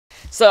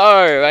So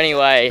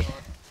anyway,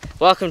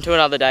 welcome to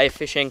another day of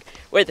fishing.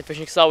 We're at the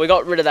fishing site. We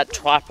got rid of that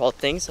tripod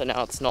thing, so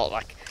now it's not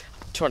like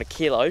 200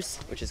 kilos,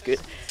 which is good.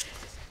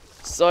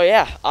 So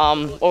yeah,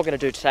 what we're gonna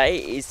do today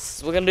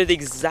is we're gonna do the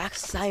exact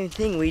same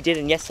thing we did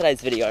in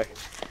yesterday's video.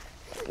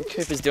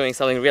 Cooper's doing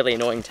something really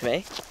annoying to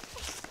me.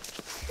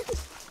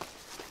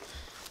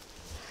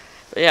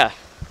 But yeah,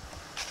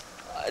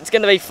 it's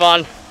gonna be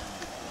fun.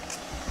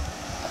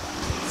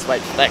 Let's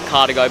wait for that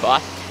car to go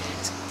by.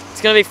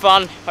 It's gonna be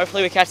fun.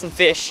 Hopefully we catch some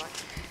fish.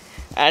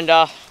 And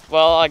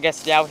well, I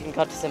guess now we can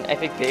cut to some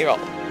epic B-roll.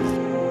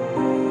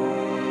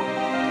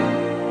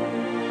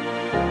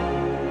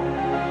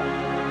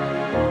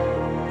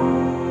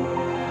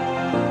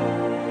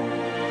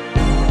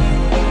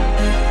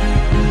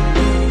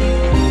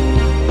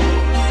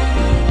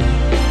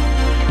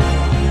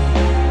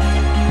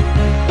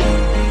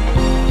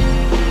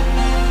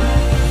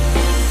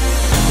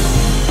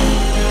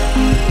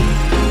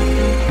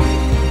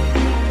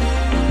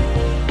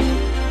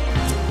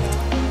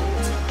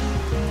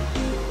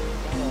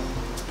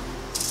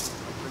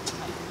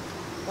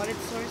 But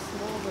it's so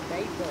small of a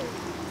bait though.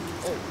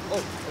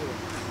 Oh.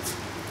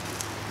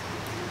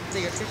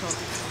 There you go, fish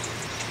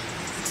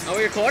on. Are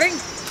we recording?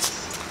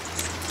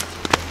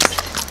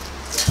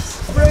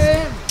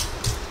 Bream!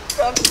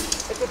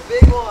 It's a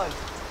big one.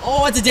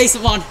 Oh, it's a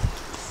decent one.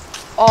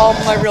 Oh,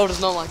 my reel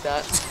does not like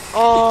that.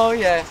 Oh,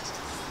 yeah.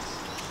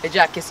 Hey,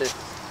 Jack, kiss it.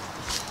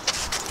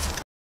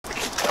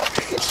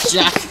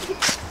 Jack,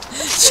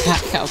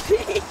 help.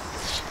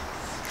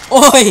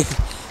 Oi!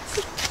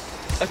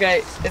 Okay,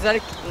 is that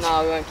a...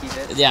 No, we won't keep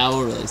it. Yeah,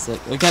 we'll release it.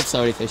 We kept so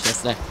many fish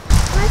yesterday.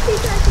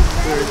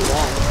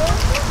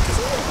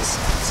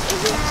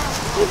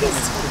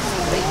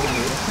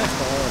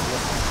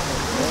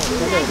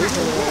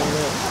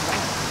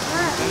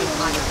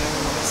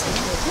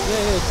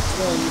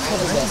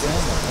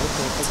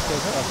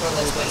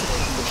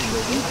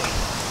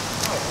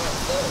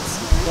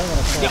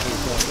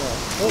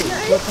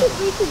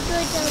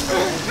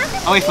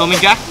 Are we filming,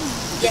 Jack?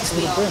 Yes,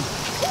 we are.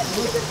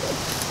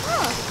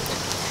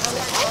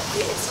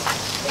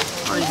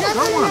 Oh, you got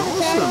one,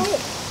 awesome.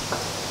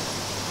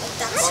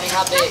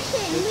 How big?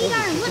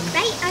 What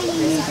bait are you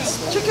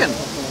using? Chicken.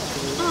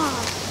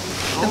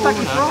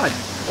 Kentucky fried.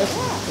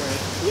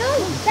 Yo,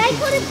 they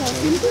put it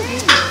in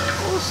bream.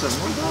 Awesome,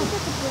 well done.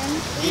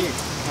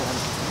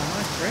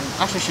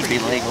 Actually should be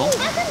legal.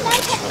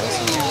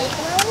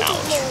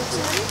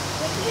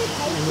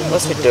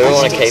 What's we do? We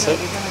want to keep it?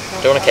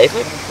 Do you want to keep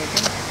it?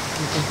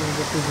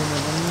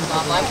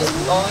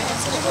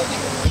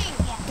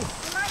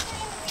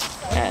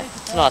 Yeah,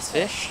 it's a nice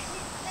fish.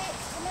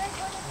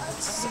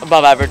 It's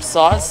above average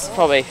size.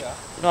 Probably,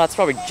 no, it's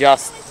probably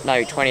just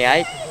maybe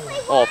 28.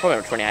 Or probably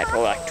not 28,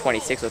 probably like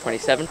 26 or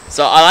 27.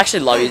 So I actually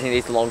love using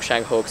these long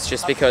shank hooks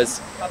just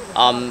because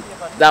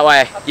that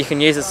way you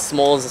can use as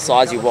small as the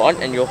size you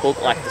want and you'll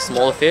hook like the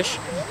smaller fish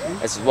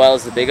as well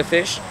as the bigger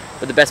fish.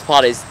 But the best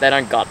part is they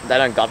don't gut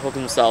hook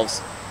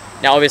themselves.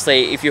 Now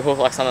obviously if you hook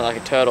like something like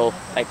a turtle,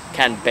 they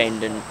can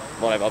bend and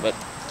whatever, but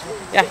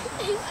yeah,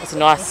 it's a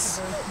nice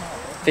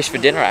fish for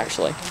dinner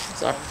actually.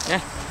 So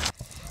yeah.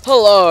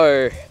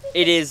 Hello!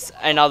 It is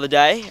another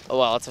day. Oh,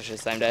 well, it's actually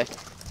the same day.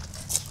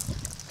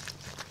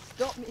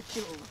 Stop,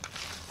 Mitchell.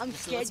 I'm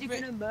scared you're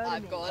gonna murder me.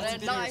 I've got a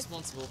knife.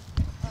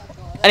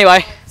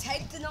 Anyway.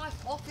 Take the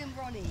knife off him,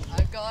 Ronnie.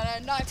 I've got a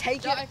knife.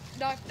 Take it.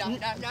 No.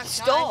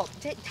 Stop.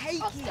 Take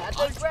I'll it. stand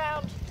the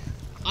ground.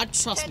 I'd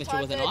trust Mitchell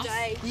with a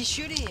knife. You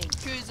shouldn't.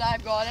 Because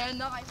I've got a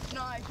knife in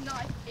my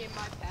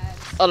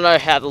pants. I don't know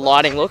how the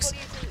lighting looks.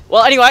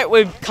 Well, anyway,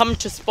 we've come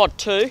to spot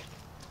 2.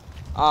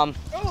 Oh,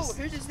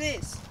 whose is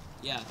this?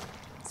 Yeah,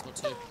 spot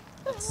 2.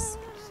 It's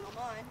not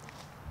mine.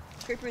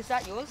 Cooper, is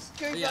that yours?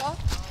 Cooper. Yeah.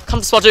 Come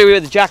to spot 2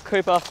 with Jack,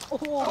 Cooper,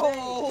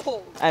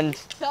 and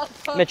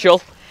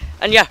Mitchell.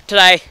 And yeah,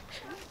 today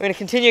we're going to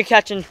continue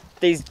catching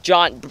these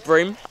giant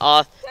bream.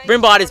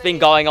 Bream bite has been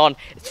going on.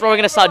 It's probably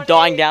going to start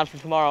dying down from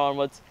tomorrow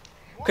onwards.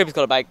 Cooper's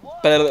got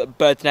a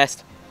bird's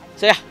nest.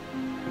 So yeah,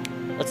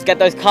 let's get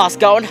those casts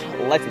going.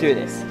 Let's do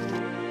this.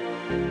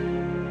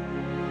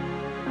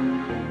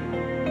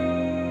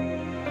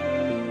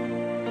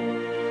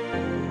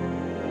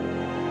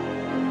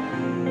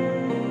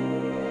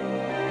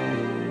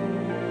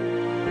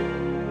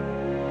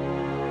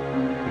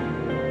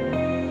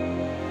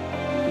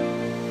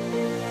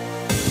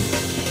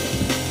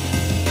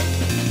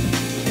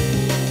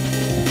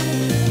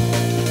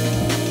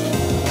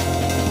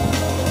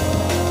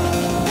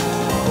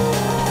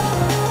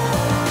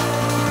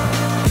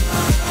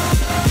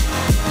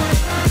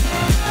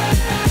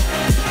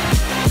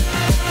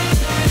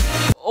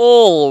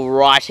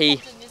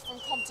 Alrighty.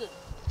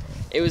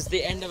 It was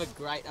the end of a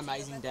great,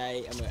 amazing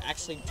day, and we're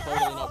actually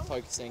totally not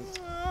focusing.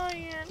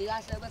 Do you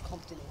guys know where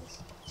Compton is?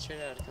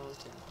 Straight out of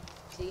Compton.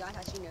 Do you guys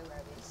actually know where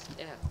it is?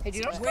 Yeah. Hey, do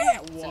you know Where?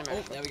 What?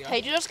 Oh, there we go. Hey,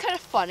 do you know what's kind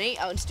of funny?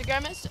 Our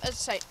Instagram has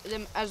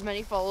as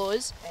many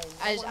followers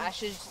as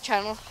Ash's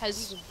channel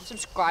has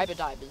subscriber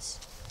divers.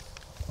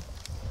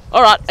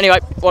 Alright, anyway,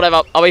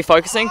 whatever. Are we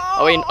focusing?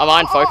 Am I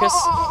in focus?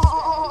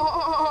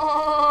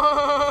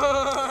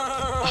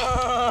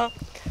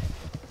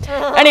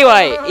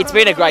 Anyway, it's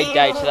been a great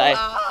day today.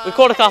 We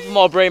caught a couple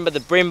more bream, but the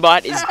bream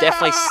bite is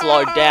definitely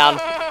slowed down,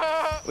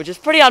 which is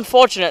pretty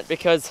unfortunate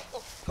because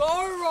Go,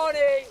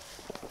 Ronnie!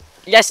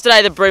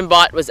 yesterday the bream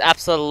bite was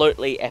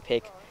absolutely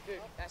epic.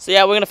 So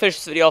yeah, we're gonna finish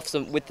this video off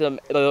with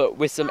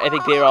some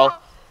epic B-roll.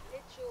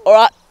 All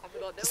right,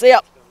 see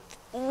ya.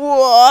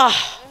 Whoa.